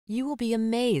You will be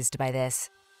amazed by this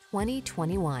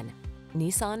 2021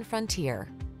 Nissan Frontier.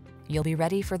 You'll be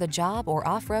ready for the job or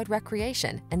off-road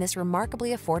recreation in this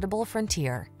remarkably affordable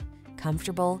Frontier.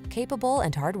 Comfortable, capable,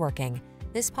 and hardworking,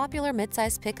 this popular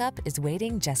midsize pickup is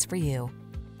waiting just for you.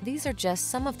 These are just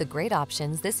some of the great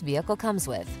options this vehicle comes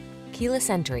with: keyless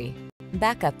entry,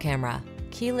 backup camera,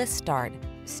 keyless start,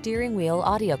 steering wheel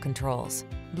audio controls,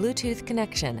 Bluetooth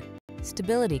connection,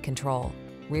 stability control,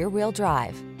 rear-wheel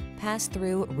drive,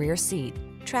 pass-through rear seat,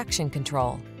 traction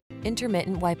control,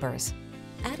 intermittent wipers.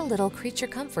 Add a little creature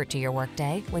comfort to your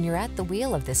workday when you're at the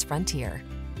wheel of this Frontier.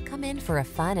 Come in for a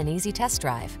fun and easy test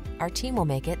drive. Our team will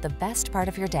make it the best part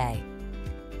of your day.